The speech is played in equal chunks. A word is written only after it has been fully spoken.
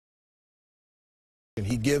and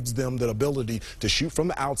he gives them the ability to shoot from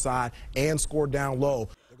the outside and score down low.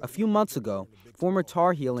 A few months ago, former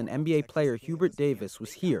Tar Heel and NBA player Hubert Davis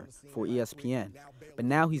was here for ESPN, but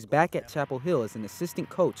now he's back at Chapel Hill as an assistant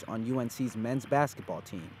coach on UNC's men's basketball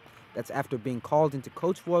team. That's after being called into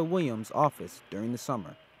Coach Roy Williams' office during the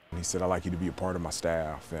summer. He said, "I'd like you to be a part of my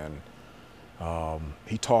staff," and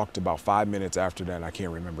he talked about 5 minutes after that, and I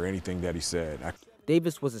can't remember anything that he said.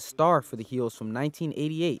 Davis was a star for the Heels from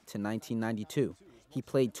 1988 to 1992. He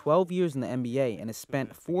played 12 years in the NBA and has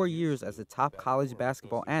spent 4 years as a top college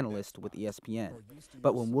basketball analyst with ESPN.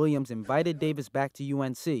 But when Williams invited Davis back to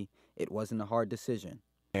UNC, it wasn't a hard decision.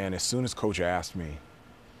 And as soon as Coach asked me,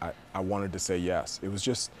 I wanted to say yes. It was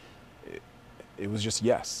just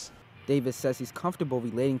yes. Davis says he's comfortable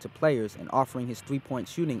relating to players and offering his three-point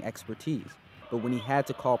shooting expertise. But when he had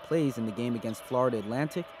to call plays in the game against Florida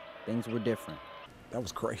Atlantic, things were different. That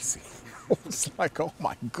was crazy. I was like, oh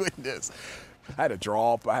my goodness. I had a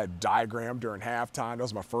draw up, I had a diagram during halftime. That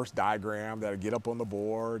was my first diagram that I'd get up on the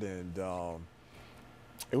board, and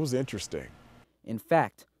it was interesting. In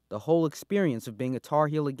fact, the whole experience of being a Tar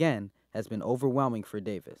Heel again has been overwhelming for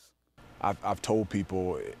Davis. I've told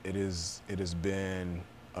people it has been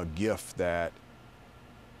a gift that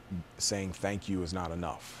saying thank you is not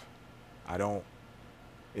enough.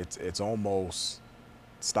 It's almost,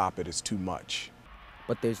 stop it, it's too much.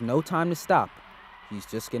 But there's no time to stop. He's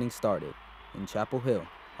just getting started. In Chapel Hill,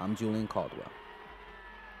 I'm Julian Caldwell.